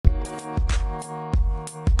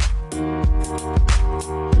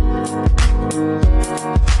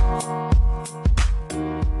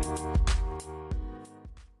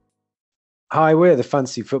Hi, we're the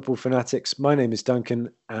Fantasy Football Fanatics. My name is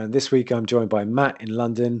Duncan, and this week I'm joined by Matt in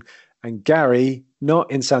London and Gary,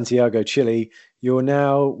 not in Santiago, Chile. You're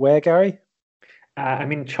now where, Gary?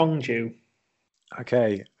 I'm in Cheongju.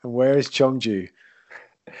 Okay, and where is Cheongju?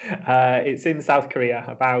 It's in South Korea,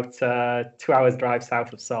 about 2 hours drive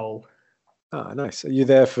south of Seoul. Ah, nice. Are you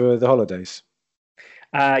there for the holidays?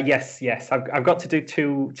 Yes. I've got to do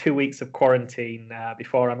two weeks of quarantine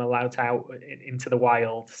before I'm allowed out into the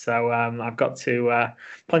wild. So I've got to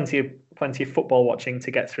plenty of football watching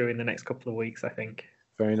to get through in the next couple of weeks, I think.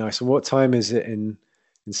 Very nice. And what time is it in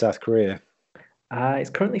South Korea? It's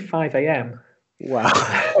currently 5 a.m. Wow.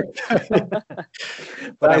 but That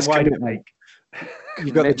I'm is wide commitment. awake.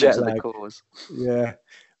 You've got the Commitment jet to the lag. cause. Yeah.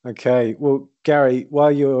 Okay. Well, Gary,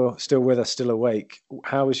 while you're still with us, still awake,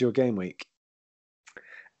 how was your game week?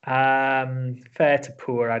 Fair to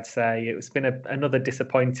poor, I'd say. It's been another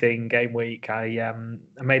disappointing game week. I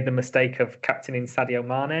made the mistake of captaining Sadio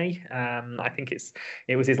Mane. I think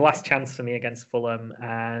it was his last chance for me against Fulham,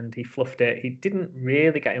 and he fluffed it. He didn't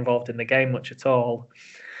really get involved in the game much at all.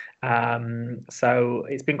 So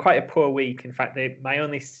it's been quite a poor week. In fact, my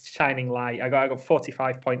only shining light, I got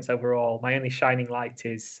 45 points overall. My only shining light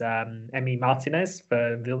is Emi Martinez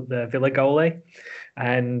for the Villa goalie,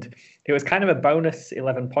 and it was kind of a bonus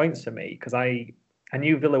 11 points for me because I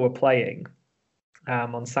knew Villa were playing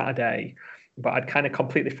on Saturday, but I'd kind of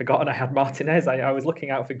completely forgotten I had Martinez. I was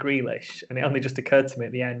looking out for Grealish, and it only just occurred to me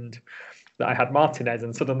at the end that I had Martinez,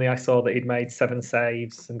 and suddenly I saw that he'd made 7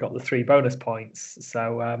 saves and got the 3 bonus points.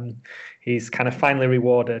 So he's kind of finally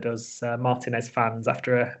rewarded us Martinez fans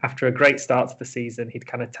after a great start to the season. He'd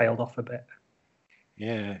kind of tailed off a bit.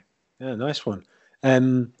 Yeah. Yeah, nice one.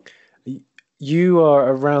 Um, you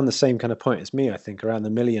are around the same kind of point as me, I think, around the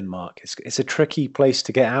million mark. It's a tricky place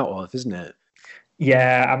to get out of, isn't it?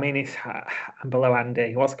 Yeah, I mean, I'm below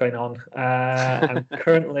Andy. What's going on? I'm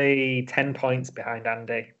currently 10 points behind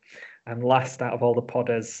Andy. I'm last out of all the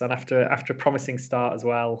podders, and after a promising start as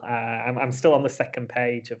well, I'm still on the second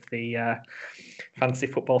page of the Fantasy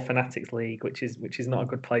Football Fanatics League, which is not a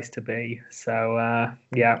good place to be. So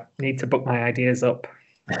yeah, need to book my ideas up.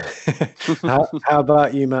 How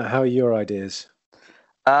about you, Matt? How are your ideas?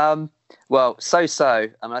 Um, well, so. I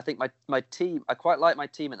mean, I think my team. I quite like my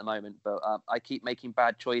team at the moment, but I keep making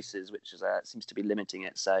bad choices, which seems to be limiting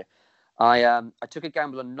it. So, I took a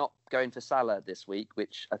gamble on not going for Salah this week,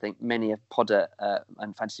 which I think many a podder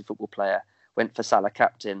and fantasy football player went for Salah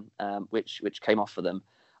captain, which came off for them.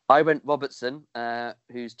 I went Robertson,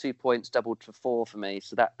 whose 2 points doubled for four for me,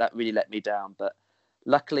 so that really let me down. But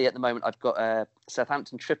luckily, at the moment, I've got a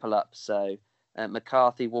Southampton triple up, so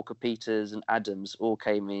McCarthy, Walker Peters, and Adams all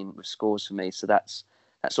came in with scores for me. So that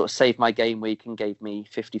sort of saved my game week and gave me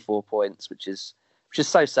 54 points, which is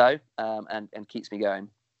so and keeps me going.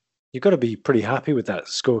 You've got to be pretty happy with that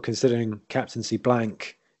score, considering captaincy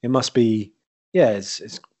blank. It must be, yeah,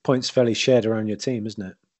 it's points fairly shared around your team, isn't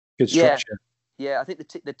it? Good Yeah, structure. yeah. I think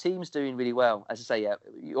the team's doing really well. As I say, yeah,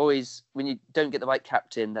 you always when you don't get the right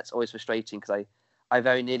captain, that's always frustrating because I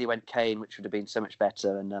very nearly went Kane, which would have been so much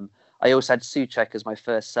better. And I also had Suchek as my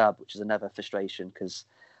first sub, which is another frustration because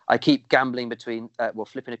I keep gambling between,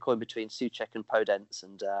 flipping a coin between Suchek and Podence,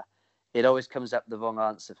 and it always comes up the wrong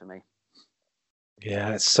answer for me.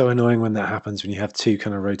 Yeah, it's so annoying when that happens when you have two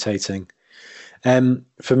kind of rotating.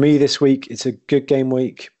 For me this week, it's a good game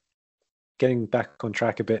week. Getting back on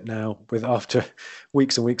track a bit now with after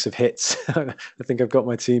weeks and weeks of hits. I think I've got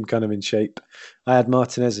my team kind of in shape. I had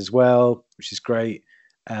Martinez as well, which is great.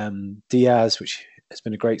 Diaz, which has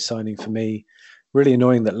been a great signing for me. Really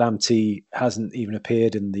annoying that Lamptey hasn't even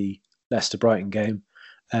appeared in the Leicester Brighton game.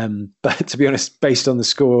 But to be honest, based on the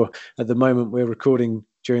score at the moment, we're recording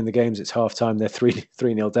during the games. It's half time. They're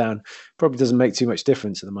 3-0 down. Probably doesn't make too much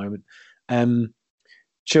difference at the moment.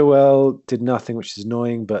 Chilwell did nothing, which is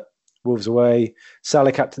annoying, but Wolves away.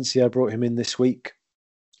 Salah captaincy, I brought him in this week,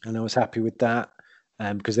 and I was happy with that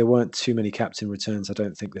because there weren't too many captain returns, I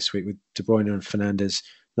don't think, this week with De Bruyne and Fernandes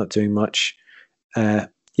not doing much. And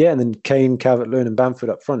then Kane, Calvert-Lewin and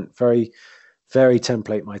Bamford up front. Very, very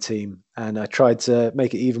template, my team. And I tried to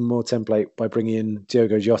make it even more template by bringing in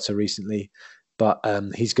Diogo Jota recently, but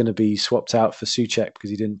he's going to be swapped out for Souček because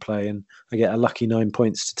he didn't play, and I get a lucky 9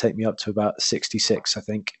 points to take me up to about 66, I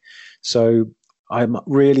think. So I'm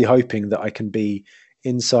really hoping that I can be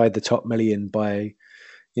inside the top million by,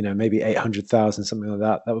 maybe 800,000, something like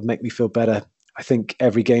that. That would make me feel better. I think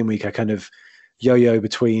every game week I kind of yo-yo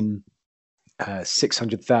between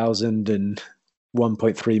 600,000 and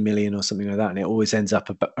 1.3 million or something like that, and it always ends up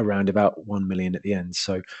around about 1 million at the end.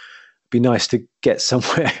 So it'd be nice to get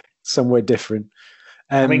somewhere somewhere different.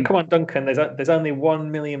 I mean, come on, Duncan. There's only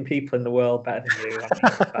 1 million people in the world better than you. I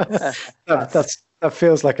mean, that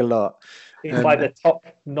feels like a lot. It's like the top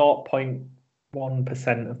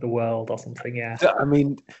 0.1% of the world or something. Yeah. I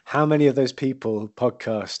mean, how many of those people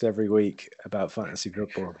podcast every week about fantasy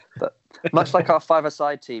football? But much like our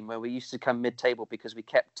five-a-side team, where we used to come mid-table because we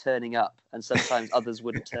kept turning up, and sometimes others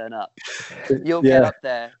wouldn't turn up. You'll get up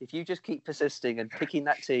there if you just keep persisting and picking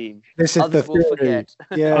that team. Others will forget.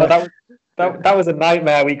 Yeah. That was a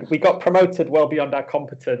nightmare. We got promoted well beyond our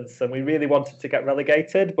competence, and we really wanted to get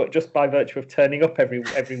relegated, but just by virtue of turning up every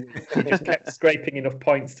week, we just kept scraping enough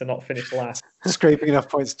points to not finish last. Scraping enough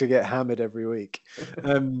points to get hammered every week.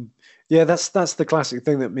 Yeah, that's the classic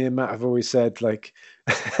thing that me and Matt have always said. Like,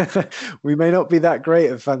 we may not be that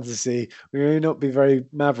great at fantasy, we may not be very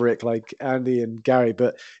maverick like Andy and Gary,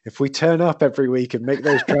 but if we turn up every week and make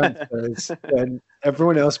those transfers, then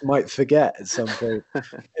everyone else might forget at some point.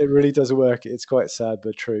 It really does work. It's quite sad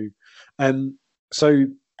but true. So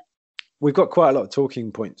we've got quite a lot of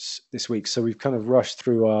talking points this week, so we've kind of rushed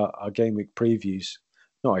through our game week previews.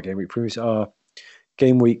 Not our game week previews, our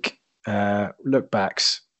game week look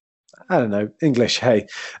backs. I don't know, English, hey.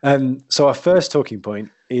 So our first talking point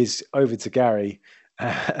is over to Gary.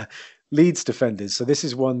 Leeds defenders. So this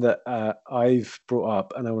is one that I've brought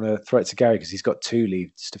up, and I want to throw it to Gary because he's got 2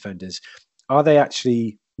 Leeds defenders. Are they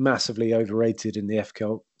actually massively overrated in the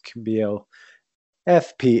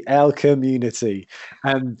FPL community?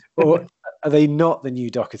 Or are they not the new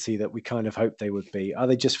Doherty that we kind of hoped they would be? Are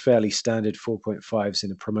they just fairly standard 4.5s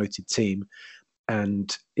in a promoted team?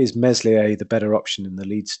 And is Meslier the better option in the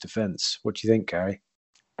Leeds defence? What do you think, Gary?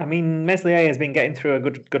 I mean, Meslier has been getting through a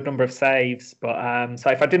good number of saves, but so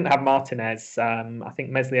if I didn't have Martinez, I think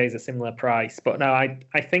Meslier is a similar price. But no,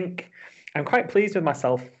 I think I'm quite pleased with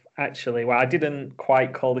myself, actually. Well, I didn't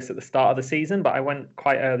quite call this at the start of the season, but I went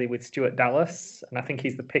quite early with Stuart Dallas, and I think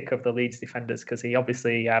he's the pick of the Leeds defenders because he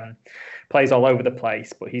obviously plays all over the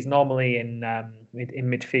place, but he's normally in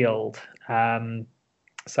midfield.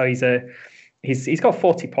 So he's got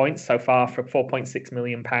 40 points so far for a £4.6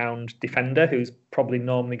 million defender who's probably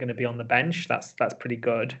normally going to be on the bench. That's pretty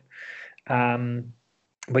good.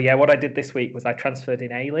 But yeah, what I did this week was I transferred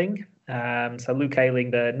in Ayling. So Luke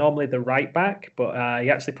Ayling, normally the right back, but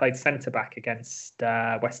he actually played centre back against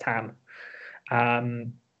West Ham.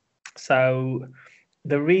 So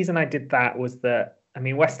the reason I did that was that, I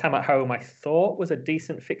mean, West Ham at home I thought was a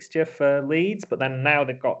decent fixture for Leeds, but then now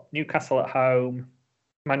they've got Newcastle at home,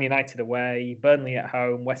 Man United away, Burnley at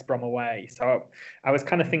home, West Brom away. So I was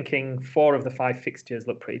kind of thinking 4 of the 5 fixtures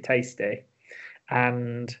look pretty tasty.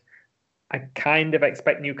 And I kind of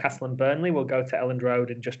expect Newcastle and Burnley will go to Elland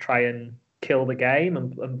Road and just try and kill the game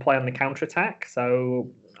and play on the counter-attack.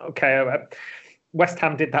 So, okay, West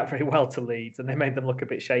Ham did that very well to Leeds and they made them look a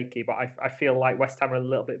bit shaky. But I feel like West Ham are a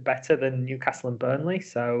little bit better than Newcastle and Burnley.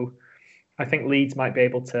 So I think Leeds might be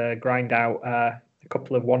able to grind out a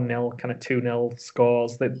couple of 1-0, kind of 2-0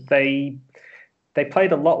 scores. They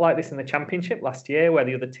played a lot like this in the Championship last year, where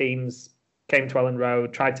the other teams came to Elland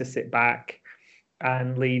Road, tried to sit back,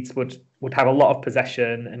 and Leeds would have a lot of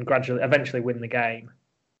possession and eventually win the game.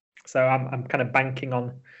 So I'm kind of banking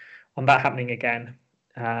on that happening again.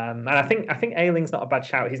 And I think Ayling's not a bad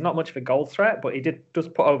shout. He's not much of a goal threat, but he does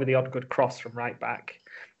put over the odd good cross from right back.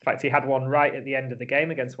 In fact, he had one right at the end of the game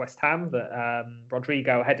against West Ham that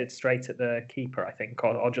Rodrigo headed straight at the keeper, I think,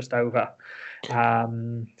 or just over.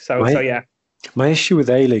 So yeah. My issue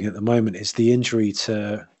with Ayling at the moment is the injury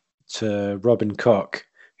to Robin Koch,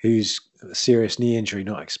 who's a serious knee injury,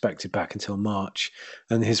 not expected back until March.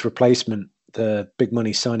 And his replacement, the big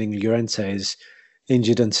money signing Llorente, is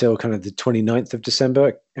injured until kind of the 29th of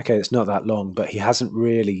December. Okay, it's not that long, but he hasn't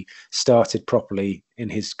really started properly in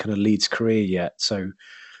his kind of Leeds career yet. So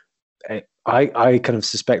I kind of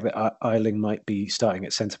suspect that Ayling might be starting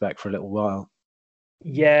at centre-back for a little while.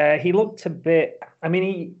 Yeah, he looked a bit... I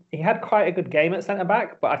mean, he had quite a good game at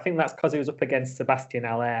centre-back, but I think that's because he was up against Sebastian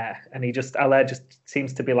Haller, and Haller just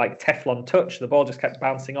seems to be like Teflon touch. The ball just kept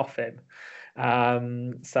bouncing off him. I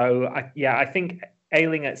think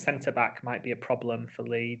Ayling at centre-back might be a problem for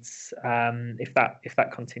Leeds if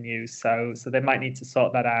that continues. So they might need to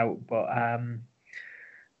sort that out. But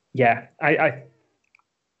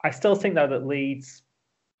I still think, though, that Leeds...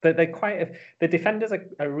 the defenders are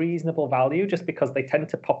a reasonable value just because they tend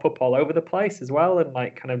to pop up all over the place as well and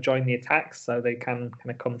like kind of join the attacks, so they can kind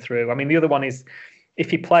of come through. I mean, the other one is, if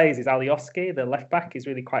he plays, is Alioski, the left back. Is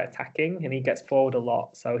really quite attacking and he gets forward a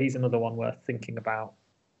lot, so he's another one worth thinking about.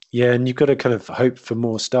 Yeah, and you've got to kind of hope for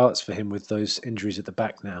more starts for him with those injuries at the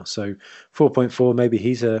back now. So 4.4, maybe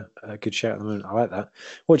he's a good shout at the moment. I like that.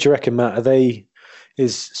 What do you reckon, Matt?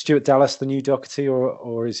 Is Stuart Dallas the new Doherty,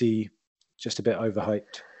 or is he just a bit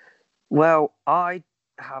overhyped? Well, I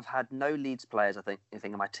have had no Leeds players, I think,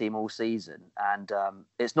 in my team all season, and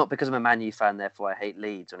it's not because I'm a Man U fan, therefore I hate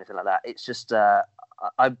Leeds or anything like that. It's just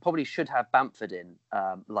I probably should have Bamford in,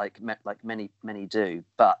 like many do,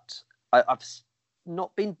 but I've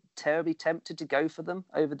not been terribly tempted to go for them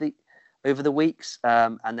over the weeks,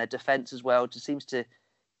 and their defence as well just seems to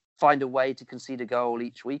find a way to concede a goal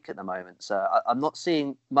each week at the moment. So I'm not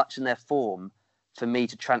seeing much in their form for me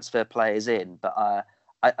to transfer players in, but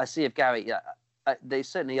I see if Gary, they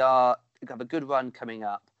certainly have a good run coming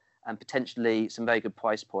up and potentially some very good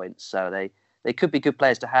price points. So they could be good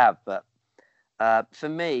players to have. But for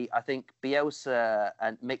me, I think Bielsa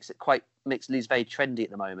makes Leeds very trendy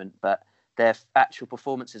at the moment, but their actual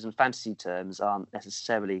performances in fantasy terms aren't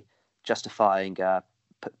necessarily justifying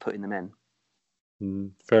putting them in.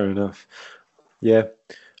 Fair enough. Yeah.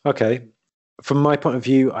 Okay. From my point of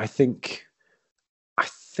view, I think I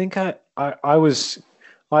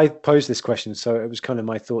posed this question, so it was kind of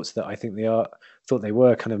my thoughts that I think thought they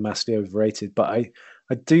were kind of massively overrated. But I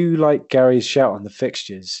do like Gary's shout on the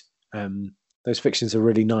fixtures. Those fixtures are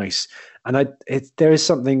really nice, and there is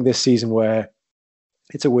something this season where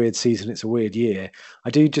it's a weird season, it's a weird year.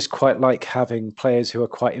 I do just quite like having players who are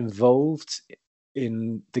quite involved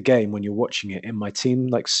in the game when you're watching it in my team.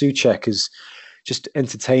 Like Souček is just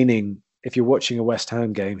entertaining. If you're watching a West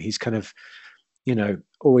Ham game, he's kind of,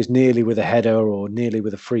 always nearly with a header or nearly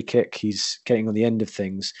with a free kick. He's getting on the end of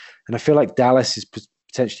things. And I feel like Dallas is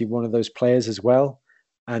potentially one of those players as well.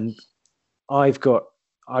 And I've got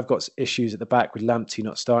issues at the back with Lamptey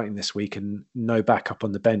not starting this week and no backup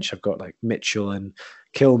on the bench. I've got like Mitchell and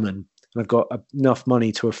Kilman, and I've got enough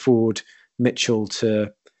money to afford Mitchell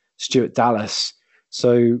to Stuart Dallas.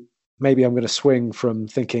 So maybe I'm going to swing from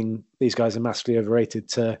thinking these guys are massively overrated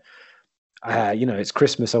to, it's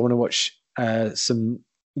Christmas. I want to watch some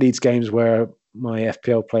Leeds games where my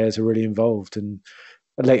FPL players are really involved. And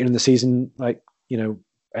later in the season,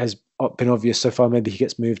 has been obvious so far, maybe he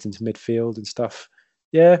gets moved into midfield and stuff.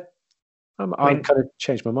 Yeah, I'm kind of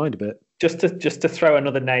changed my mind a bit. Just to throw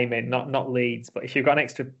another name in, not Leeds, but if you've got an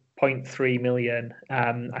extra 0.3 million,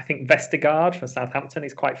 I think Vestergaard from Southampton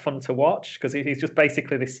is quite fun to watch because he's just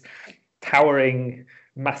basically this towering,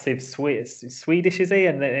 massive Swedish, is he?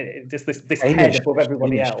 And just this head above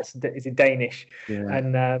everybody else. Is he Danish? Yeah.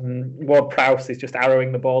 And Ward Prowse is just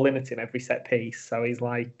arrowing the ball in at him every set piece. So he's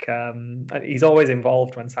like, he's always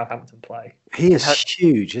involved when Southampton play. He is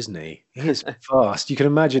huge, isn't he? He is fast. You can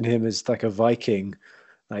imagine him as like a Viking,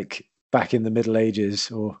 like back in the Middle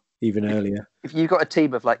Ages or even earlier. If you've got a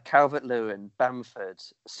team of like Calvert-Lewin, Bamford,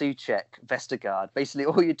 Souček, Vestergaard, basically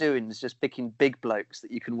all you're doing is just picking big blokes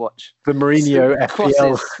that you can watch. The Mourinho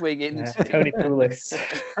FPL swing into. Yeah, Tony Pulis.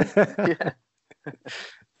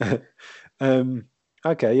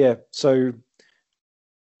 Okay, yeah. So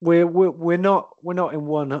we're not in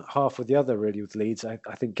one half or the other really with Leeds. I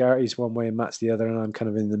think Gary's one way and Matt's the other, and I'm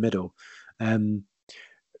kind of in the middle.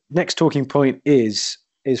 Next talking point is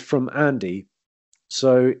from Andy.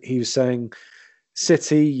 So he was saying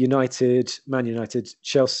City, United, Man United,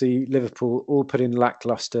 Chelsea, Liverpool all put in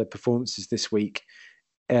lackluster performances this week.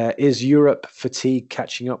 Is Europe fatigue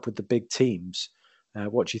catching up with the big teams?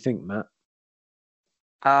 What do you think, Matt?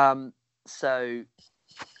 So,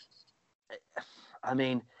 I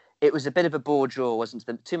mean, it was a bit of a bore draw, wasn't it?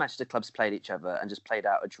 The two matches the clubs played each other and just played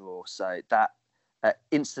out a draw. So that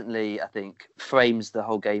instantly, I think, frames the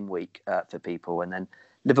whole game week for people. And then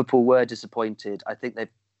Liverpool were disappointed. I think they've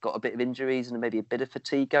got a bit of injuries and maybe a bit of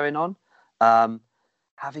fatigue going on.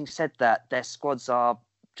 Having said that, their squads are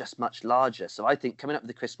just much larger. So I think coming up with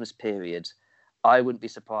the Christmas period, I wouldn't be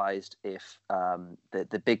surprised if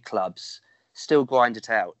the big clubs still grind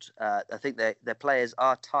it out. I think their players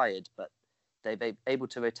are tired, but they're able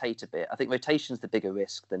to rotate a bit. I think rotation's the bigger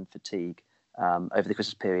risk than fatigue over the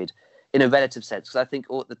Christmas period in a relative sense. Because I think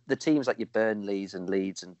all the teams like your Burnleys and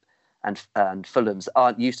Leeds and Fulhams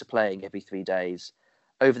aren't used to playing every 3 days.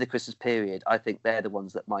 Over the Christmas period, I think they're the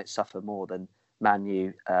ones that might suffer more than Man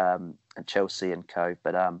U and Chelsea and co.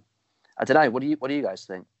 But I don't know. What do you guys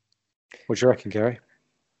think? What do you reckon, Gary?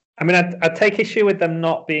 I mean, I'd take issue with them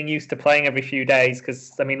not being used to playing every few days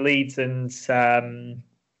because, I mean, Leeds and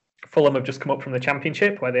Fulham have just come up from the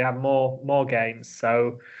Championship where they have more games.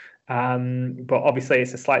 So, but obviously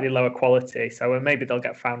it's a slightly lower quality, so maybe they'll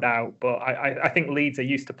get found out. But I think Leeds are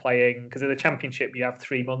used to playing because in the Championship you have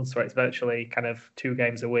 3 months where it's virtually kind of 2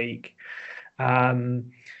 games a week.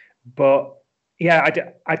 But yeah,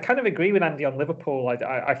 I'd kind of agree with Andy on Liverpool.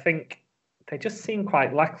 I think they just seem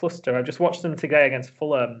quite lackluster. I just watched them today against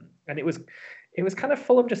Fulham, and it was it was kind of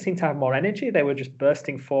Fulham just seemed to have more energy. They were just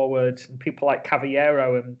bursting forward, and people like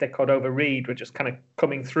Cavallero and De Cordova-Reid were just kind of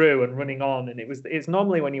coming through and running on. And it's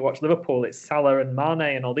normally when you watch Liverpool, it's Salah and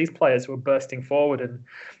Mane and all these players who are bursting forward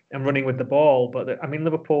and running with the ball. But I mean,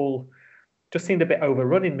 Liverpool just seemed a bit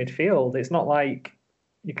overrun in midfield. It's not like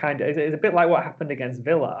it's a bit like what happened against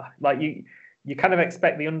Villa. Like you kind of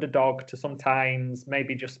expect the underdog to sometimes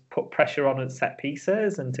maybe just put pressure on at set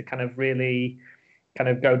pieces and to kind of really kind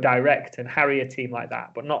of go direct and harry a team like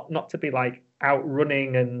that, but not to be like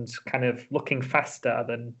outrunning and kind of looking faster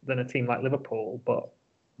than a team like Liverpool. But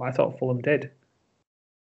I thought Fulham did.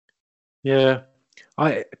 Yeah,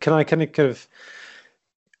 I kind of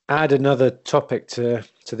add another topic to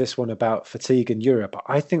this one about fatigue in Europe.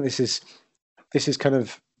 I think this is kind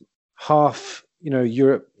of half.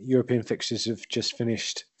 European fixtures have just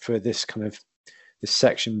finished for this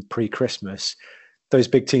section pre-Christmas. Those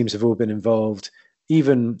big teams have all been involved.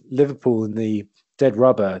 Even Liverpool in the dead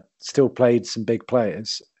rubber still played some big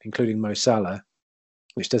players, including Mo Salah,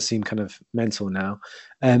 which does seem kind of mental now.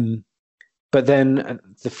 But then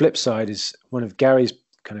the flip side is one of Gary's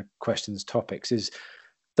kind of topics is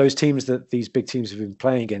those teams that these big teams have been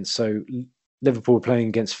playing against. So Liverpool were playing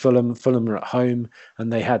against Fulham. Fulham are at home,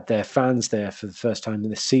 and they had their fans there for the first time in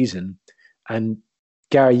this season. And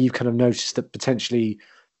Gary, you kind of noticed that potentially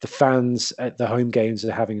the fans at the home games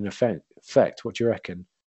are having an effect. What do you reckon?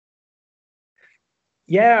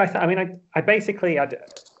 Yeah, I basically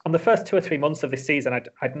on the first 2 or 3 months of this season,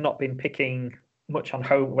 I'd not been picking much on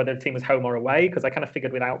home, whether the team was home or away, because I kind of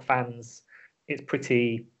figured without fans, it's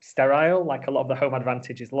pretty sterile. Like a lot of the home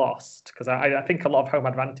advantage is lost, because I think a lot of home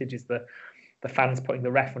advantage is the fans putting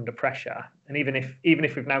the ref under pressure. And even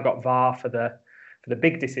if we've now got VAR for the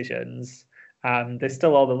big decisions, there's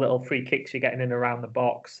still all the little free kicks you're getting in around the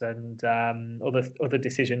box and other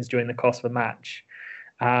decisions during the course of a match.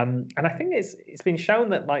 And I think it's been shown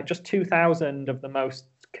that like just 2,000 of the most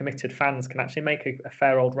committed fans can actually make a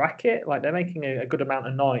fair old racket. Like they're making a good amount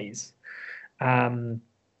of noise.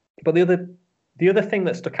 But the other thing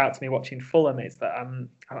that stuck out to me watching Fulham is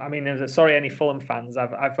that sorry any Fulham fans,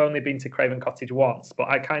 I've only been to Craven Cottage once, but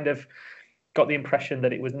I kind of got the impression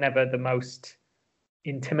that it was never the most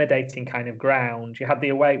intimidating kind of ground.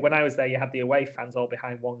 When I was there, you had the away fans all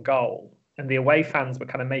behind one goal, and the away fans were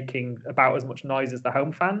kind of making about as much noise as the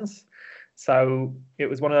home fans. So it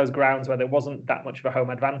was one of those grounds where there wasn't that much of a home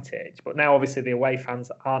advantage. But now obviously the away fans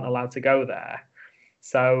aren't allowed to go there.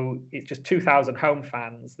 So it's just 2,000 home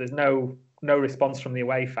fans. There's no response from the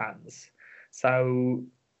away fans. So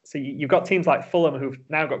you've got teams like Fulham who've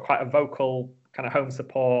now got quite a vocal kind of home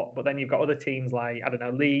support, but then you've got other teams like, I don't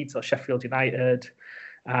know, Leeds or Sheffield United,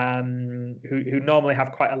 who normally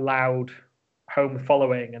have quite a loud home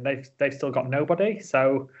following, and they've still got nobody.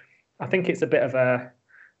 So I think it's a bit of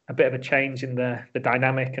a change in the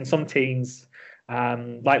dynamic, and some teams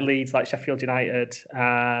like Leeds, like Sheffield United,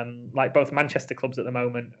 like both Manchester clubs at the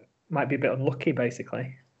moment, might be a bit unlucky,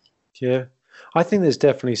 basically. Yeah, I think there's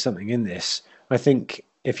definitely something in this. I think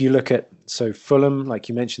if you look at, Fulham, like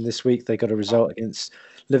you mentioned this week, they got a result against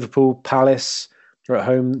Liverpool. Palace are at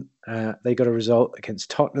home. They got a result against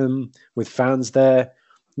Tottenham with fans there.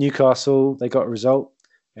 Newcastle, they got a result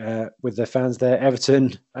with their fans there.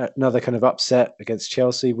 Everton, another kind of upset against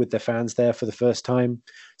Chelsea with their fans there for the first time.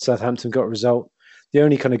 Southampton got a result. The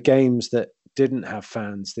only kind of games that didn't have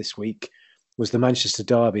fans this week was the Manchester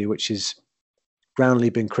derby, which has roundly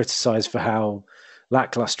been criticised for how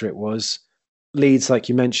lacklustre it was. Leeds, like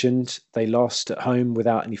you mentioned, they lost at home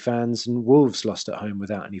without any fans, and Wolves lost at home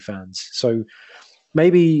without any fans. So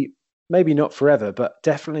maybe not forever, but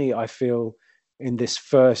definitely I feel in this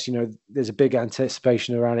first, there's a big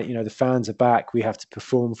anticipation around it. The fans are back. We have to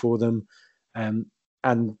perform for them,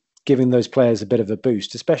 and giving those players a bit of a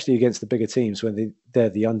boost, especially against the bigger teams when they're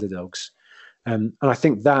the underdogs. And I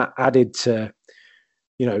think that added to,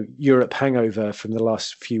 Europe hangover from the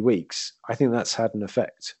last few weeks, I think that's had an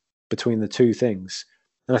effect between the two things.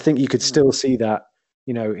 And I think you could still see that,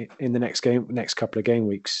 in the next couple of game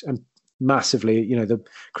weeks, and massively, the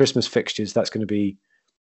Christmas fixtures, that's going to be,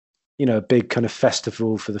 a big kind of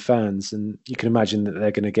festival for the fans. And you can imagine that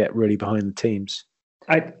they're going to get really behind the teams.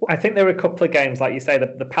 I think there were a couple of games, like you say,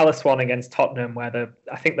 the Palace one against Tottenham, where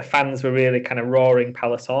I think the fans were really kind of roaring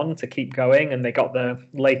Palace on to keep going, and they got the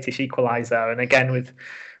latish equaliser. And again,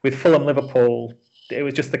 with Fulham Liverpool, it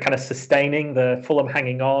was just the kind of sustaining the Fulham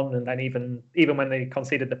hanging on, and then even when they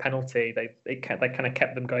conceded the penalty, they kind of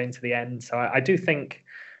kept them going to the end. So I do think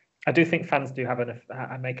fans do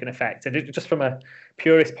make an effect, and just from a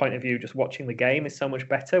purist point of view, just watching the game is so much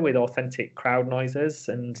better with authentic crowd noises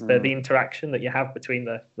and the interaction that you have between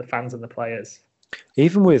the fans and the players.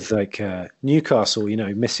 Even with like Newcastle,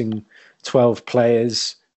 missing 12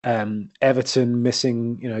 players, Everton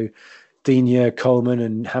missing, Digne, Coleman,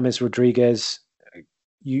 and James Rodriguez.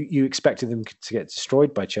 You expected them to get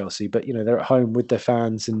destroyed by Chelsea, but they're at home with their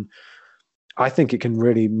fans, and I think it can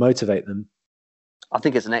really motivate them. I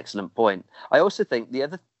think it's an excellent point. I also think the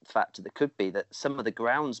other factor that could be that some of the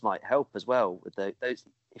grounds might help as well with those.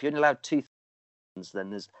 If you're only allowed 2,000,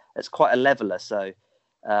 then it's quite a leveler. So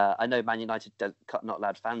I know Man United not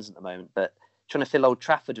allowed fans at the moment, but trying to fill Old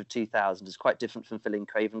Trafford with 2,000 is quite different from filling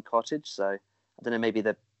Craven Cottage. So I don't know, maybe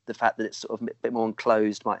the fact that it's sort of a bit more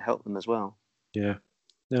enclosed might help them as well. Yeah,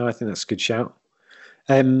 no, I think that's a good shout.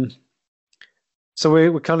 So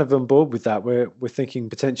we're kind of on board with that. We're thinking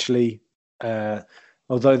potentially.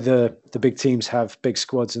 Although the big teams have big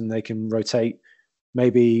squads and they can rotate,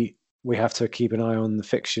 maybe we have to keep an eye on the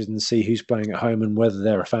fixtures and see who's playing at home and whether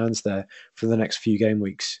there are fans there for the next few game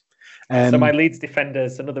weeks. So my Leeds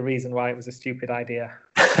defenders, another reason why it was a stupid idea.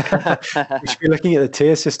 We should be looking at the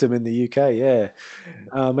tier system in the UK. Yeah,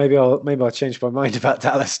 maybe I'll change my mind about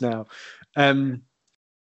Dallas now. I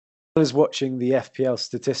was watching the FPL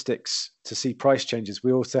statistics to see price changes.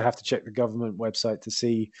 We also have to check the government website to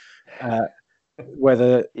see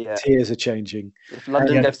whether tiers are changing. If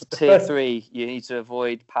London goes to tier 3, you need to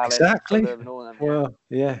avoid Palace. Exactly. And all them. Well,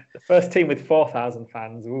 yeah. The first team with 4,000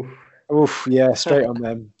 fans. Oof, yeah, straight on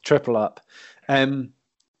them. Triple up.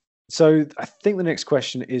 So I think the next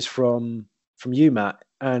question is from you, Matt,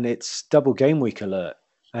 and it's double game week alert.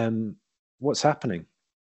 What's happening?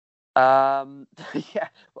 Yeah,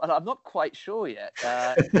 well, I'm not quite sure yet.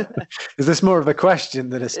 Is this more of a question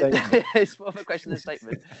than a statement? It's more of a question than a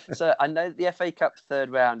statement. So I know the FA Cup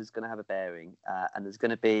third round is going to have a bearing, and there's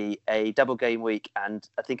going to be a double game week, and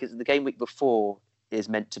I think it's the game week before is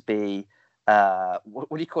meant to be what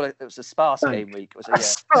do you call it? It was a sparse game week. Was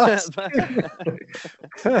it?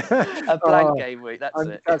 Yeah. A blank game week. That's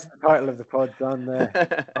it. That's the title of the pod. Done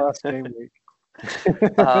there. Sparse game week.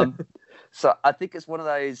 So I think it's one of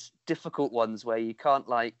those difficult ones where you can't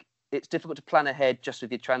it's difficult to plan ahead just with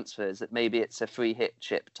your transfers. That maybe it's a free hit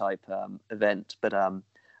chip type event, but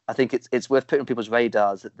I think it's worth putting on people's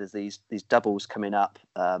radars that there's these doubles coming up,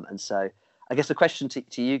 and so I guess the question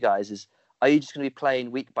to you guys is: are you just going to be playing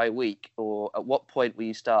week by week, or at what point will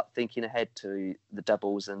you start thinking ahead to the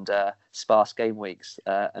doubles and sparse game weeks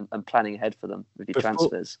and planning ahead for them with your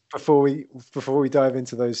transfers? Before we dive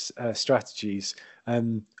into those strategies,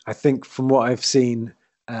 I think from what I've seen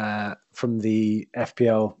from the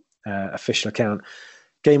FPL official account,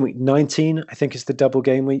 game week 19 I think is the double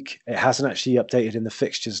game week. It hasn't actually updated in the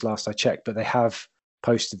fixtures last I checked, but they have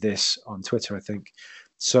posted this on Twitter, I think.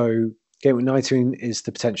 So game week 19 is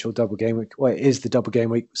the potential double game week. Well, it is the double game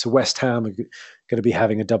week. So West Ham are going to be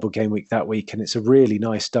having a double game week that week, and it's a really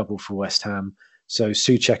nice double for West Ham. So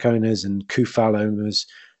Souček owners and Kufal owners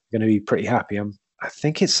are going to be pretty happy. I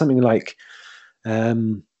think it's something like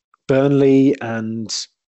Burnley and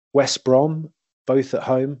West Brom, both at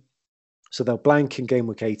home. So they'll blank in game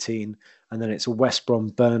week 18, and then it's a West Brom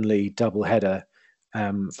Burnley double header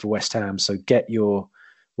for West Ham. So get your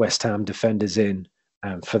West Ham defenders in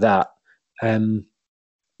for that. I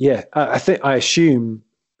assume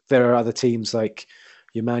there are other teams like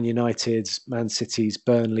your Man Uniteds, Man Cities,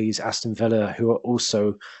 Burnleys, Aston Villa, who are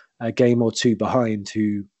also a game or two behind,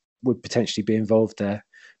 who would potentially be involved there,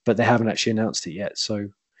 but they haven't actually announced it yet. So,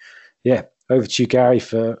 yeah, over to you, Gary,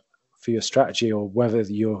 for your strategy, or whether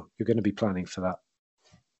you're going to be planning for that.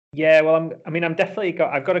 Yeah, well,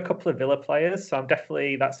 I've got a couple of Villa players, so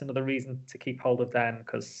that's another reason to keep hold of them,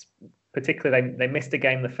 because particularly they missed a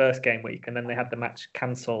game the first game week and then they had the match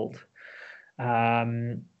cancelled.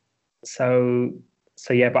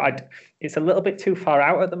 So yeah, but it's a little bit too far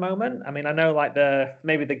out at the moment. I mean, I know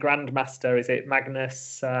maybe the Grandmaster, is it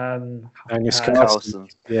Magnus Carlsen? Magnus Carlsen,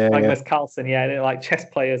 yeah. Like chess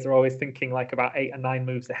players are always thinking like about 8 or 9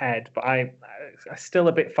 moves ahead, but I'm still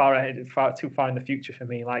a bit far ahead, far too far in the future for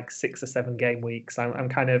me. Like 6 or 7 game weeks. I'm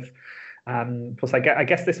kind of. Plus, I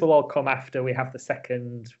guess this will all come after we have the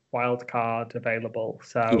second wild card available.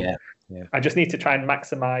 So yeah. I just need to try and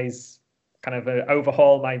maximise, kind of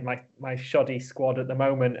overhaul my shoddy squad at the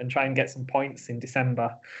moment and try and get some points in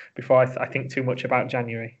December before I think too much about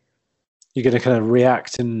January. You're going to kind of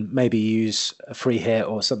react and maybe use a free hit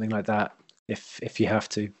or something like that if you have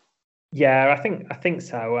to. Yeah, I think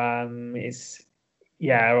so.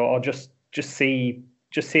 Or just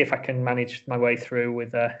see if I can manage my way through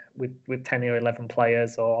with 10 or 11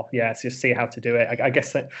 players, or just see how to do it. I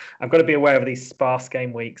guess I've got to be aware of these sparse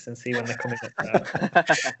game weeks and see when they're coming up.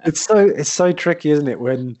 It's so tricky, isn't it?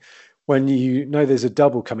 When you know there's a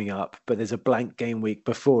double coming up, but there's a blank game week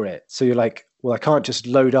before it. So you're like, well, I can't just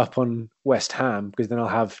load up on West Ham because then I'll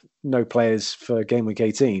have no players for game week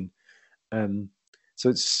 18. So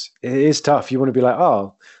it is tough. You want to be like,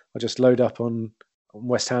 oh, I'll just load up on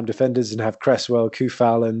West Ham defenders and have Cresswell,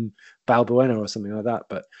 Kufal, and Balbuena or something like that.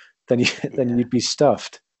 But then you'd be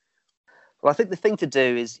stuffed. Well, I think the thing to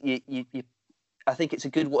do is I think it's a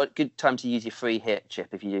good time to use your free hit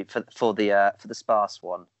chip if you for the sparse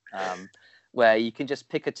one, where you can just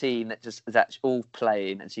pick a team that's all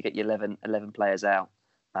playing, and so you get your 11 players out.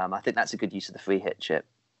 I think that's a good use of the free hit chip.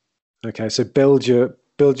 Okay, so build your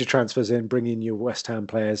transfers in, bring in your West Ham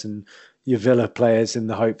players and your Villa players in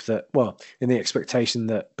the hope that, well, in the expectation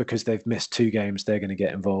that because they've missed 2 games, they're going to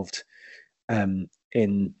get involved in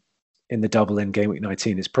the double in game week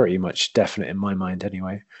 19. It's pretty much definite in my mind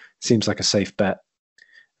anyway. Seems like a safe bet.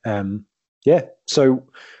 So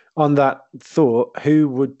on that thought, who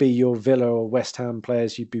would be your Villa or West Ham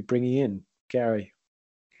players you'd be bringing in, Gary?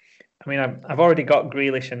 I mean, I've already got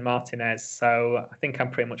Grealish and Martinez, so I think I'm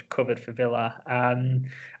pretty much covered for Villa. I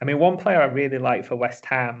mean, one player I really like for West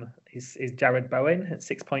Ham is Jared Bowen at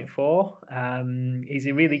 6.4. He's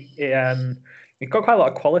he's got quite a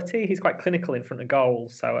lot of quality. He's quite clinical in front of goal.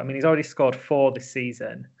 So, I mean, he's already scored 4 this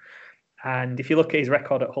season. And if you look at his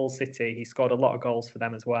record at Hull City, he scored a lot of goals for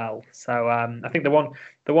them as well. So I think the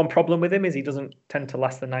one problem with him is he doesn't tend to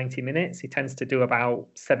last the 90 minutes. He tends to do about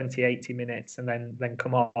 70, 80 minutes and then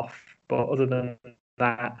come off. But other than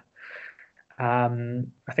that,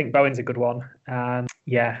 I think Bowen's a good one.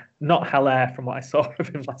 Not Haller from what I saw of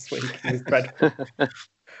him last week. He was dreadful.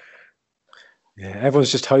 Yeah,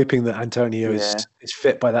 everyone's just hoping that Antonio is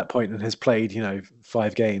fit by that point and has played,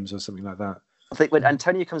 5 games or something like that. I think when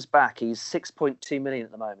Antonio comes back, he's 6.2 million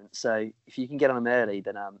at the moment. So if you can get on him early,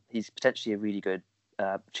 then he's potentially a really good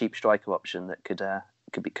cheap striker option that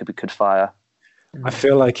could fire. I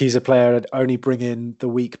feel like he's a player I'd only bring in the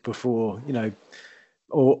week before,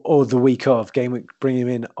 or the week of game week. Bring him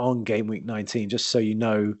in on game week 19, just so you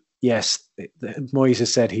know. Yes, Moyes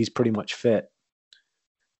has said he's pretty much fit.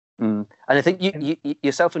 And I think you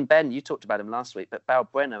yourself and Ben, you talked about him last week, but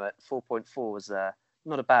Balbuena at 4.4 was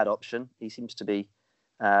not a bad option. He seems to be,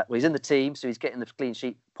 he's in the team, so he's getting the clean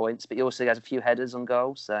sheet points, but he also has a few headers on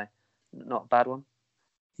goal, so not a bad one.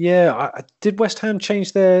 Yeah, did West Ham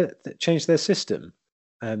change their system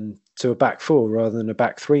to a back 4 rather than a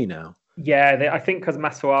back 3 now? Yeah, I think because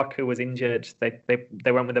Masuaku was injured,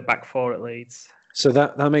 they went with a back 4 at Leeds. So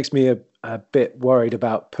that makes me a bit worried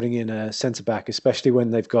about putting in a centre back, especially when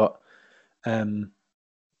they've got.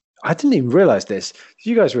 I didn't even realise this. Did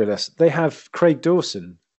you guys realise they have Craig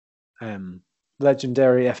Dawson,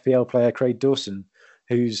 legendary FPL player Craig Dawson,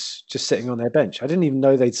 who's just sitting on their bench? I didn't even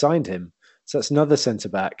know they'd signed him. So that's another centre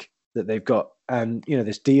back that they've got. And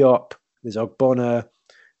there's Diop, there's Ogbonna.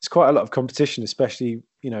 There's quite a lot of competition, especially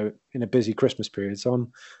in a busy Christmas period. So I'm a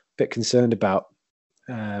bit concerned about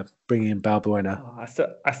bringing in Balbuena.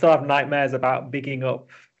 I still have nightmares about bigging up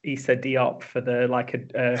Issa Diop for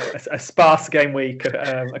a sparse game week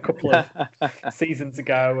a couple of seasons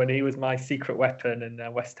ago, and he was my secret weapon,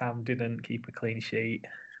 and West Ham didn't keep a clean sheet.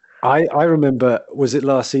 I remember, was it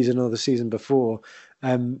last season or the season before?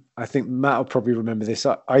 I think Matt will probably remember this.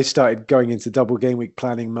 I started going into double game week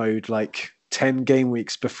planning mode like 10 game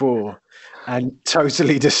weeks before and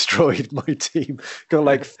totally destroyed my team. Got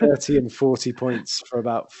like 30 and 40 points for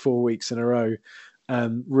about 4 weeks in a row.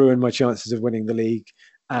 Ruined my chances of winning the league.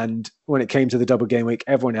 And when it came to the double game week,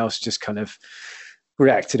 everyone else just kind of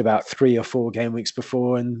reacted about 3 or 4 game weeks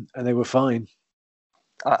before and they were fine.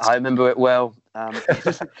 I remember it well.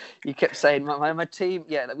 You kept saying, my team,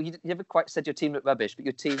 you never quite said your team looked rubbish, but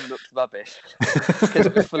your team looked rubbish because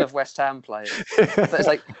it was full of West Ham players. But it's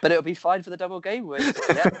like, but it'll be fine for the double game week.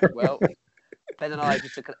 Yeah, well, Ben and I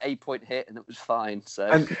just took an 8-point hit and it was fine. So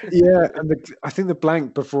I think the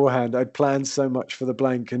blank beforehand, I'd planned so much for the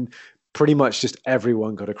blank and pretty much just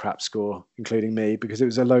everyone got a crap score, including me, because it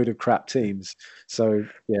was a load of crap teams. So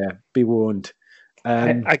yeah, be warned.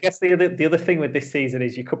 I guess the other thing with this season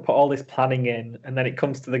is you could put all this planning in, and then it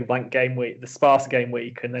comes to the blank game week, the sparse game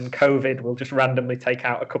week, and then COVID will just randomly take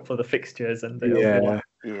out a couple of the fixtures. And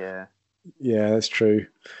yeah, that's true.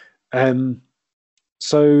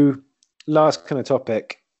 So last kind of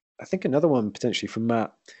topic, I think another one potentially from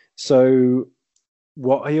Matt. So,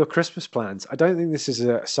 what are your Christmas plans? I don't think this is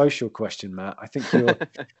a social question, Matt. I think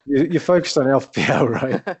you're focused on FPL,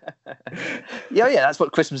 right? Yeah, that's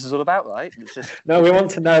what Christmas is all about, right? It's just... No, we want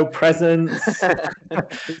to know presents,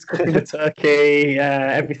 who's cooking the turkey,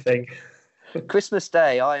 everything. Christmas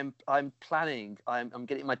Day, I'm planning. I'm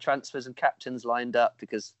getting my transfers and captains lined up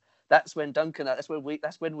because That's when Duncan. That's when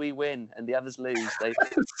we win and the others lose. They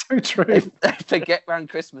so true. they forget around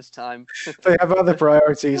Christmas time. They have other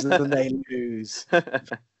priorities and then they lose.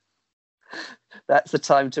 That's the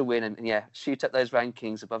time to win and shoot up those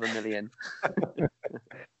rankings above 1 million.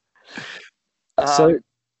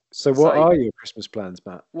 So what are your Christmas plans,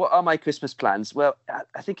 Matt? What are my Christmas plans? Well,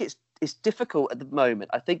 I think it's difficult at the moment.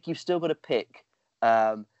 I think you've still got to pick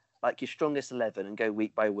like your strongest 11 and go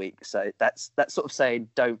week by week. So that's sort of saying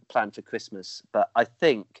don't plan for Christmas. But I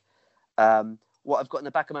think what I've got in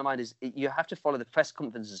the back of my mind is you have to follow the press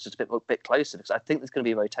conferences just a bit closer, because I think there's going to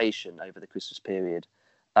be a rotation over the Christmas period.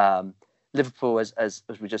 Liverpool, as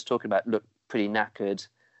we were just talking about, look pretty knackered.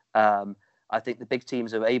 I think the big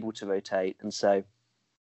teams are able to rotate, and so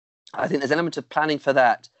I think there's an element of planning for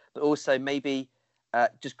that, but also maybe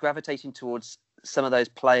just gravitating towards some of those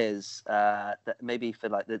players that maybe for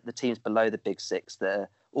like the teams below the big six,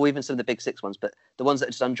 or even some of the big six ones, but the ones that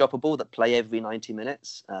are just undroppable, that play every 90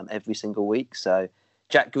 minutes every single week. So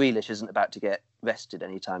Jack Grealish isn't about to get rested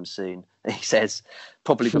anytime soon. He says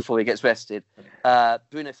probably before he gets rested.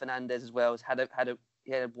 Bruno Fernandes as well has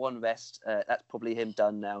he had one rest. That's probably him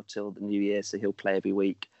done now till the new year, so he'll play every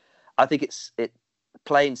week. I think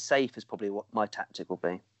playing safe is probably what my tactic will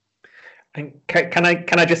be. And can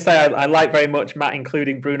I just say I like very much Matt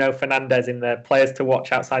including Bruno Fernandes in the players to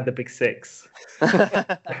watch outside the big six.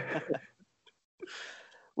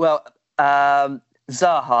 Well,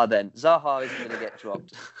 Zaha then. Zaha isn't going to get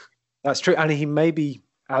dropped. That's true, and he may be,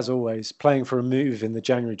 as always, playing for a move in the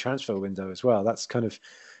January transfer window as well. That's kind of,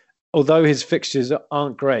 although his fixtures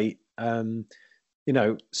aren't great, so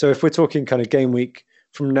if we're talking kind of game week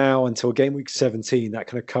from now until game week 17, that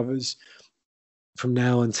kind of covers from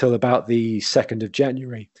now until about the 2nd of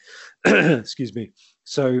January. Excuse me.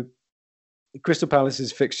 So Crystal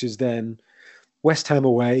Palace's fixtures then: West Ham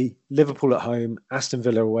away, Liverpool at home, Aston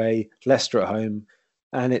Villa away, Leicester at home,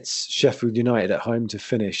 and it's Sheffield United at home to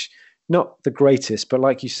finish. Not the greatest, but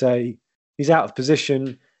like you say, he's out of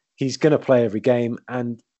position. He's going to play every game,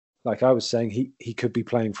 and like I was saying, he could be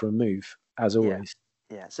playing for a move, as always.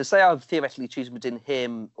 Yeah. So say I'm theoretically choosing between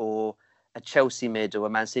him or a Chelsea mid or a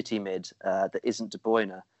Man City mid that isn't De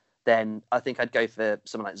Bruyne, then I think I'd go for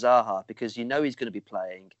someone like Zaha, because he's going to be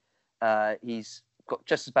playing. He's got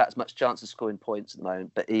just about as much chance of scoring points at the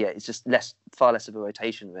moment, but it's just far less of a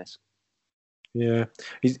rotation risk. Yeah.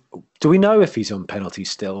 Do we know if he's on penalties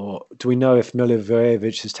still, or do we know if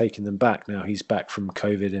Milivojevic has taken them back now he's back from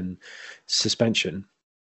COVID and suspension?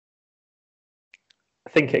 I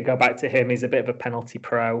think it'd go back to him. He's a bit of a penalty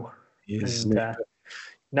pro. Yes.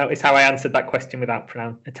 Notice how I answered that question without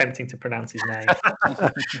attempting to pronounce his name.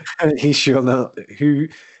 He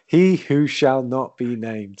who shall not be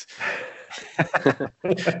named.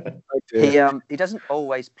 He doesn't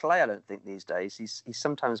always play, I don't think, these days. He's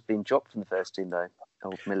sometimes been dropped from the first team, though,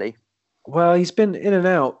 old Millie. Well, he's been in and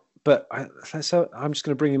out, but I'm just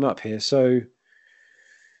going to bring him up here. So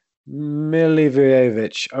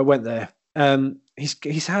Milivojevic, I went there.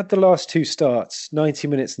 He's had the last two starts, 90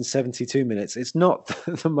 minutes and 72 minutes. It's not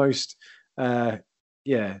the most,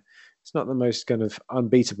 it's not the most kind of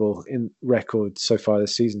unbeatable in record so far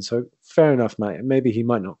this season. So fair enough, mate. Maybe he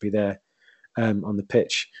might not be there on the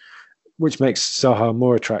pitch, which makes Zaha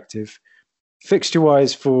more attractive.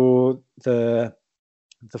 Fixture-wise for the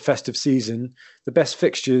festive season, the best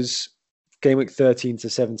fixtures, game week 13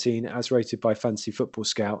 to 17, as rated by Fantasy Football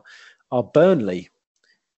Scout, are Burnley.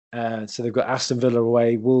 So they've got Aston Villa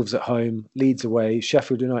away, Wolves at home, Leeds away,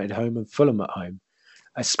 Sheffield United home, and Fulham at home.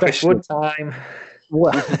 Especially Chris Wood time.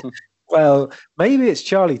 Well, maybe it's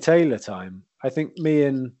Charlie Taylor time. I think me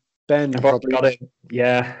and Ben probably got it.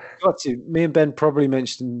 Yeah, got to. Me and Ben probably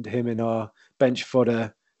mentioned him in our bench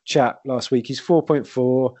fodder chat last week. He's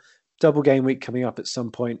 4.4, double game week coming up at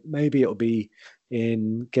some point. Maybe it'll be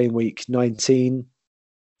in game week 19.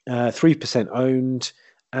 3% owned,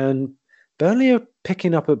 and Burnley are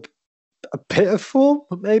picking up a bit of form,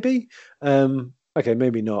 maybe. Okay,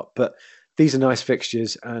 maybe not, but these are nice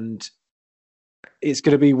fixtures, and it's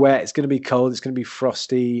going to be wet, it's going to be cold, it's going to be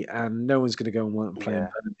frosty, and no one's going to go and want to play in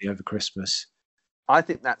Burnley over Christmas. I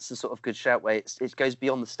think that's the sort of good shout where it goes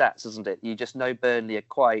beyond the stats, doesn't it? You just know Burnley are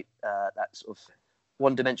quite that sort of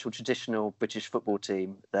one-dimensional traditional British football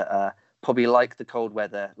team that probably like the cold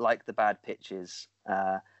weather, like the bad pitches,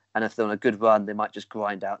 and if they're on a good run, they might just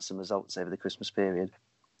grind out some results over the Christmas period.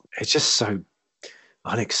 It's just so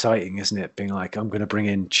unexciting, isn't it? Being like, I'm going to bring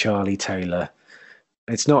in Charlie Taylor.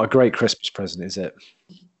 It's not a great Christmas present, is it?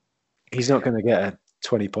 He's not going to get a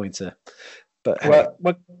 20-pointer. But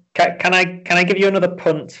well, can I give you another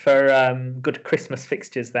punt for good Christmas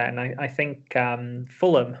fixtures then? I think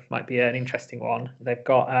Fulham might be an interesting one. They've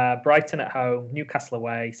got Brighton at home, Newcastle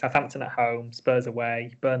away, Southampton at home, Spurs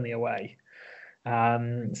away, Burnley away.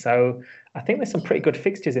 So I think there's some pretty good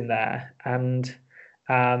fixtures in there. And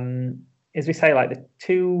as we say, like the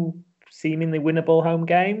two seemingly winnable home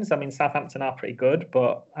games. I mean, Southampton are pretty good,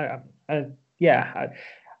 but I was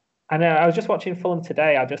just watching Fulham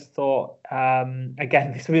today. I just thought,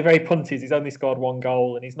 again, this will be very punty. He's only scored one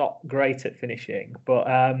goal and he's not great at finishing. But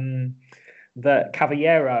that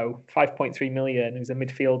Cavallero, 5.3 million, who's a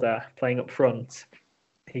midfielder playing up front,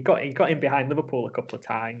 he got in behind Liverpool a couple of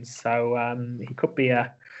times. So he could be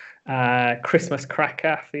a Christmas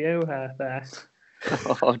cracker for you there.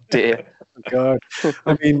 Oh dear. Oh, God.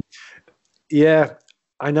 I mean, yeah,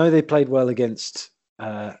 I know they played well against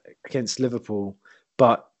Liverpool,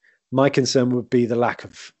 but my concern would be the lack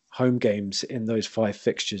of home games in those 5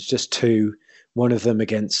 fixtures, just 2, one of them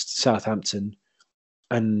against Southampton.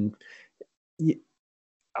 And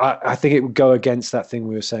I think it would go against that thing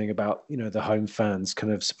we were saying about, the home fans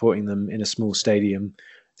kind of supporting them in a small stadium. I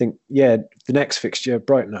think, the next fixture,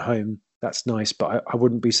 Brighton at home, that's nice, but I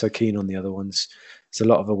wouldn't be so keen on the other ones. It's a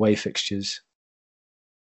lot of away fixtures.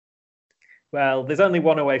 Well, there's only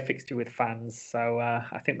one away fixture with fans, so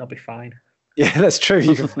I think they'll be fine. Yeah, that's true.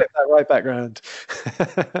 You can flip that right back round.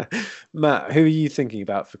 Matt, who are you thinking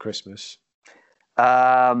about for Christmas?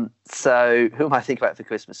 So who am I thinking about for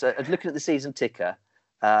Christmas? So looking at the season ticker,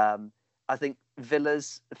 I think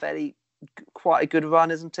Villa's quite a good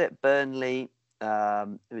run, isn't it? Burnley,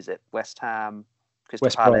 who is it? West Ham, Crystal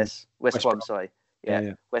Palace, West Brom. Sorry,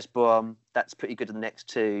 yeah, West Brom. That's pretty good in the next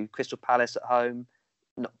 2. Crystal Palace at home,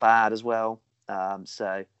 not bad as well. I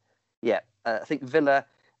think Villa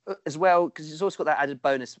as well, because it's also got that added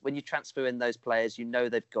bonus when you transfer in those players.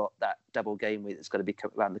 They've got that double game week that's going to be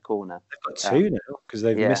around the corner. They've got 2 now because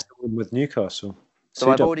they've missed the one with Newcastle. So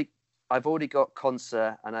I've already got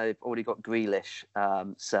Konsa and I've already got Grealish.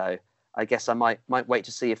 So I guess I might wait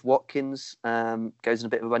to see if Watkins goes in a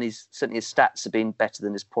bit of a run. Certainly his stats have been better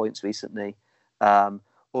than his points recently.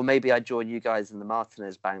 Or maybe I join you guys in the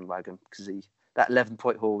Martinez bandwagon because that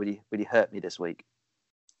 11-point haul really hurt me this week.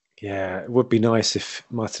 Yeah, it would be nice if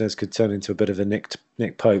Martinez could turn into a bit of a Nick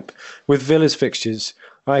Pope. With Villa's fixtures,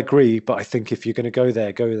 I agree, but I think if you're going to go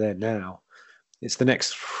there now. It's the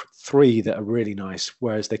next 3 that are really nice,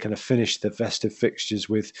 whereas they kind of finish the festive fixtures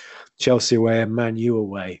with Chelsea away and Man U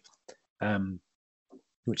away,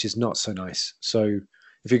 which is not so nice. So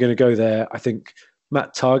if you're going to go there, I think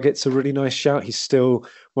Matt Targett's a really nice shout. He's still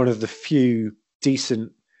one of the few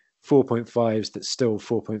decent 4.5s that's still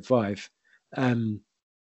 4.5.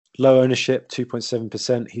 Low ownership,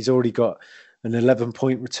 2.7%. He's already got an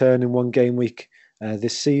 11-point return in one game week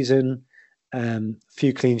this season.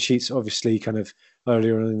 Few clean sheets, obviously, kind of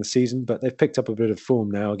earlier on in the season, but they've picked up a bit of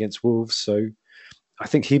form now against Wolves. So I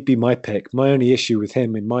think he'd be my pick. My only issue with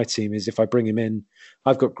him in my team is if I bring him in,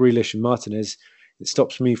 I've got Grealish and Martinez. It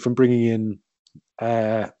stops me from bringing in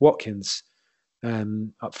Watkins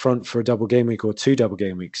up front for a double game week or 2 double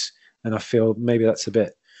game weeks. And I feel maybe that's a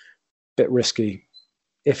bit risky.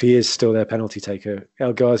 If he is still their penalty taker,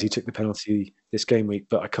 El Ghazi took the penalty this game week,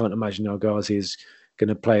 but I can't imagine El Ghazi is going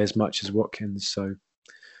to play as much as Watkins. So,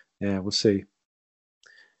 yeah, we'll see.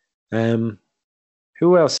 Who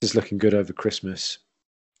else is looking good over Christmas?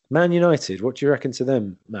 Man United, what do you reckon to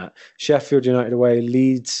them, Matt? Sheffield United away,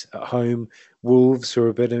 Leeds at home, Wolves who are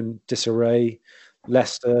a bit in disarray,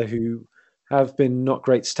 Leicester who have been not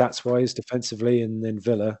great stats-wise defensively, and then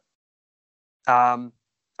Villa. I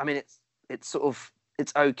mean, it's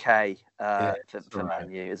okay for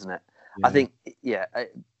Man U, isn't it? Yeah. I think,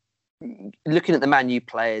 looking at the Man U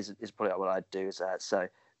players is probably what I'd do. So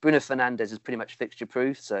Bruno Fernandes is pretty much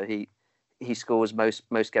fixture-proof, so he scores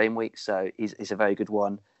most game weeks, so he's a very good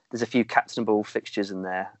one. There's a few captainable fixtures in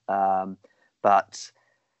there, but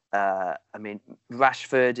I mean,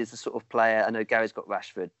 Rashford is the sort of player. I know Gary's got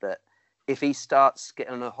Rashford, but if he starts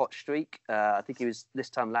getting on a hot streak, I think he was this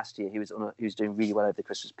time last year. He was doing really well over the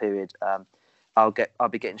Christmas period. I'll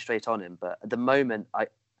be getting straight on him, but at the moment,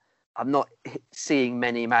 I'm not seeing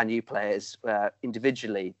many Man U players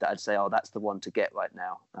individually that I'd say, oh, that's the one to get right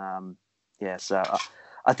now. So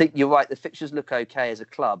I think you're right. The fixtures look okay as a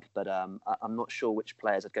club, but I'm not sure which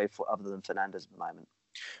players I'd go for other than Fernandes at the moment.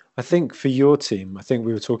 I think for your team, I think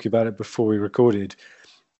we were talking about it before we recorded.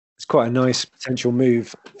 It's quite a nice potential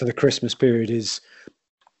move for the Christmas period, is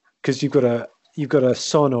because you've got a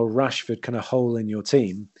Son or Rashford kind of hole in your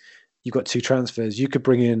team. You've got 2 transfers. You could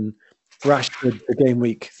bring in Rashford for game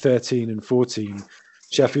week 13 and 14,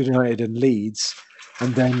 Sheffield United and Leeds,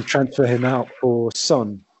 and then transfer him out for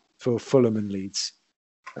Son for Fulham and Leeds.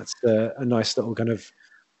 That's a nice little kind of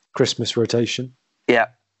Christmas rotation. Yeah,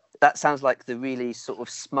 that sounds like the really sort of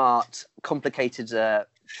smart, complicated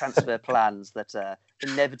transfer plans that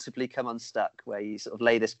inevitably come unstuck, where you sort of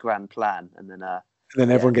lay this grand plan and then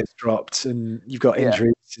everyone gets dropped and you've got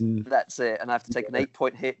injuries. And that's it. And I have to take an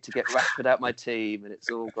 8-point hit to get Rashford out my team, and it's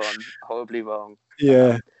all gone horribly wrong.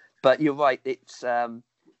 Yeah. But you're right. It's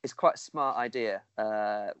quite a smart idea,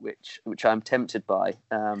 which I'm tempted by,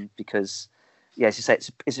 because, as you say,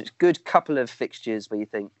 it's a good couple of fixtures where you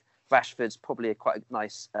think Rashford's probably quite a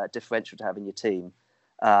nice differential to have in your team.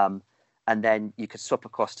 And then you could swap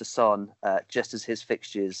across to Son just as his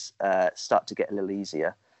fixtures start to get a little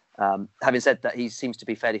easier. Having said that, he seems to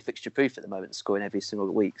be fairly fixture-proof at the moment, scoring every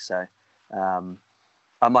single week. So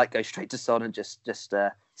I might go straight to Son and just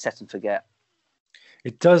set and forget.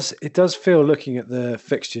 It does feel, looking at the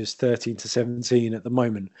fixtures 13 to 17 at the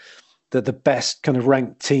moment, that the best kind of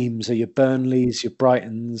ranked teams are your Burnleys, your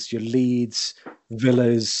Brightons, your Leeds,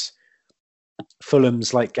 Villas,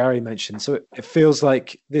 Fulhams, like Gary mentioned. So it feels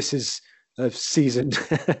like this is a season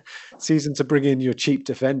to bring in your cheap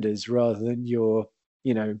defenders rather than your,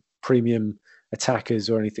 premium attackers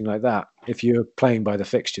or anything like that, if you're playing by the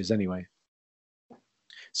fixtures anyway.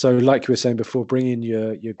 So like you were saying before, bring in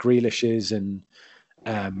your Grealishes and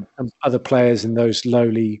other players in those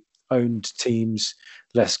lowly owned teams,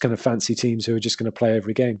 less kind of fancy teams who are just going to play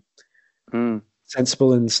every game.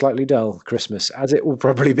 Sensible and slightly dull Christmas, as it will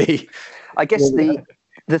probably be. I guess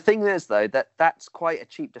the thing is, though, that's quite a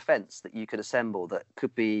cheap defence that you could assemble that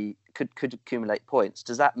could accumulate points.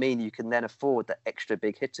 Does that mean you can then afford that extra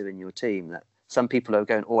big hitter in your team? That some people are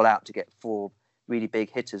going all out to get 4 really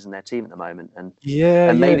big hitters in their team at the moment, and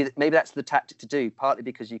maybe that's the tactic to do. Partly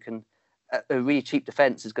because you can. A really cheap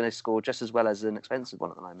defence is going to score just as well as an expensive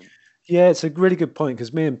one at the moment. Yeah, it's a really good point,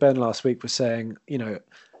 because me and Ben last week were saying,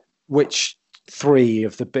 which 3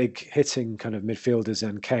 of the big hitting kind of midfielders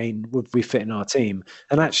and Kane would we fit in our team?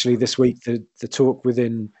 And actually this week, the talk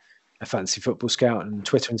within a Fantasy Football Scout and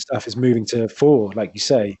Twitter and stuff is moving to 4, like you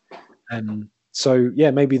say. And so,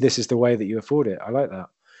 maybe this is the way that you afford it. I like that.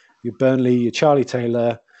 Your Burnley, your Charlie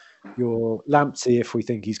Taylor, your Lamptey, if we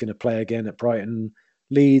think he's going to play again at Brighton.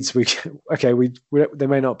 Leeds, they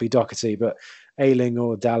may not be Doherty, but Ayling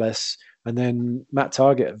or Dallas, and then Matt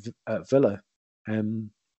Targett at Villa.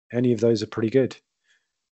 Any of those are pretty good.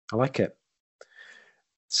 I like it.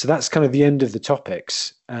 So that's kind of the end of the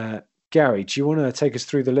topics. Gary, do you want to take us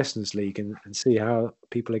through the Listeners' League and see how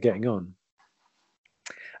people are getting on?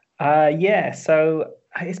 So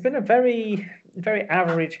it's been a very, very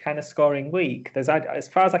average kind of scoring week. As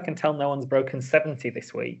far as I can tell, no one's broken 70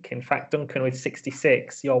 this week. In fact, Duncan with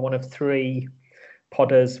 66, you're one of 3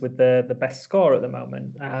 podders with the best score at the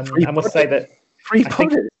moment. I must say that 3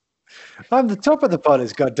 podders. I'm the top of the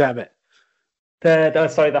podders. God damn it!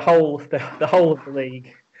 The whole of the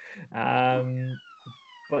league.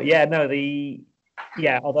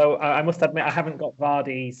 Although I must admit I haven't got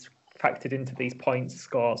Vardy's factored into these points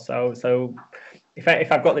score. So if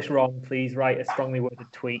I've got this wrong, please write a strongly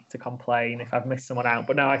worded tweet to complain if I've missed someone out.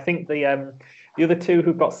 But no, I think the other 2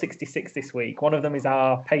 who've got 66 this week, one of them is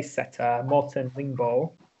our pace setter, Morten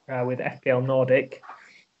Lingbo, with FPL Nordic.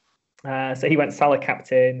 So he went Salah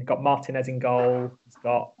captain, got Martinez in goal, he's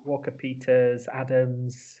got Walker Peters,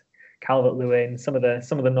 Adams, Calvert-Lewin, some of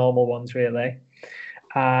the normal ones really.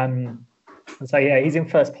 And so he's in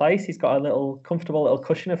first place. He's got a comfortable little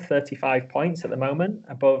cushion of 35 points at the moment,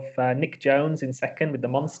 above Nick Jones in second with the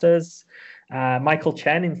Monsters, Michael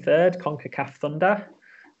Chen in third, CONCACAF Thunder.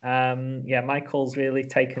 Michael's really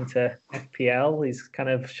taken to FPL. He's kind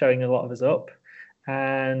of showing a lot of us up.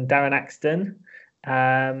 And Darren Axton,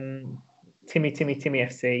 Timmy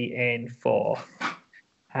FC in 4.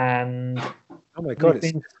 And oh my God,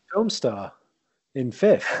 it's a film star in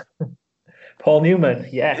 5th. Paul Newman,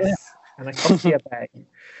 yes. Yeah. And Akosia Bay.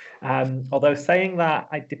 Although saying that,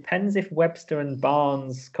 it depends if Webster and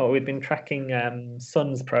Barnes, we've been tracking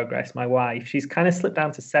Son's progress, my wife. She's kind of slipped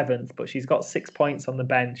down to 7th, but she's got 6 points on the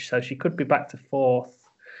bench, so she could be back to 4th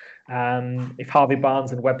if Harvey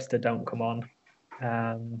Barnes and Webster don't come on.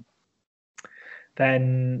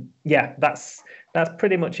 Then that's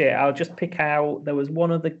pretty much it. I'll just pick out, there was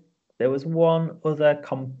one other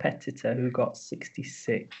competitor who got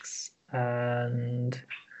 66, and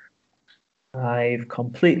I've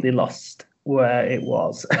completely lost where it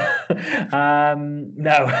was.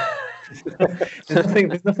 No,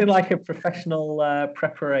 there's nothing like a professional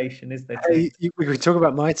preparation, is there? Hey, we could talk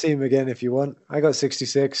about my team again if you want. I got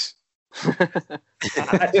 66.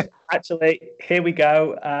 Actually, here we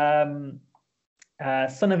go.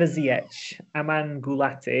 son of a Ziyech, Aman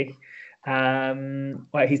Gulati.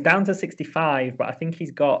 Well, he's down to 65, but I think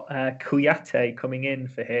he's got Kouyaté coming in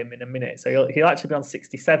for him in a minute. So he'll actually be on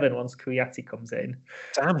 67 once Kouyaté comes in.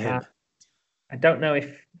 Damn him. I don't know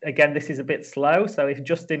if, again, this is a bit slow. So if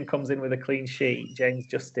Justin comes in with a clean sheet, James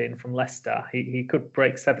Justin from Leicester, he could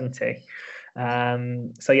break 70.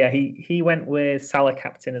 So yeah, he went with Salah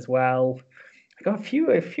captain as well. I got a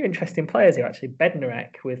few interesting players here actually.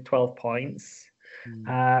 Bednarek with 12 points.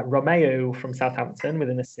 Romeo from Southampton with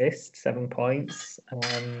an assist, 7 points.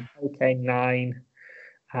 OK 9.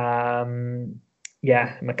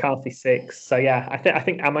 McCarthy 6. So yeah, I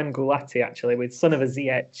think Aman Gulati actually with son of a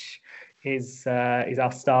Ziyech is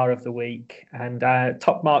our star of the week, and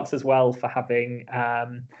top marks as well for having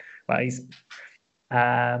he's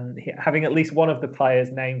having at least one of the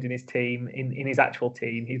players named in his team in his actual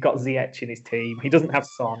team. He's got Ziyech in his team. He doesn't have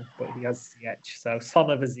Son, but he has Ziyech. So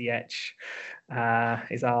son of a Ziyech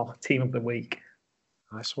is our team of the week.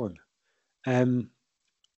 Nice one.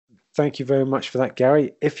 Thank you very much for that,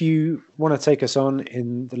 Gary. If you want to take us on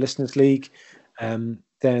in the Listeners League,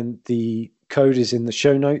 then the code is in the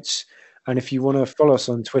show notes. And if you want to follow us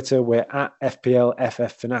on Twitter, we're at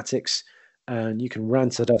FPLFF Fanatics, and you can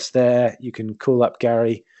rant at us there. You can call up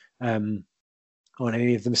Gary on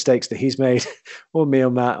any of the mistakes that he's made, or me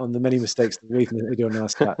or Matt on the many mistakes that we've made on our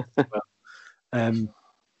chat as well.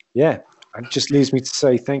 It just leaves me to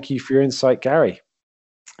say thank you for your insight, Gary.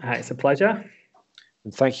 It's a pleasure.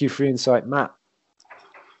 And thank you for your insight, Matt.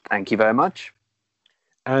 Thank you very much.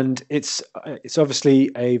 And it's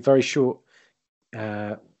obviously a very short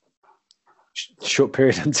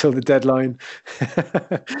period until the deadline.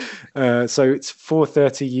 So it's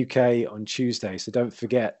 4:30 UK on Tuesday. So don't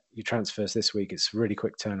forget your transfers this week. It's a really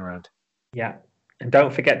quick turnaround. Yeah. And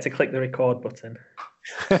don't forget to click the record button.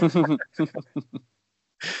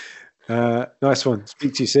 Nice one.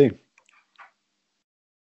 Speak to you soon.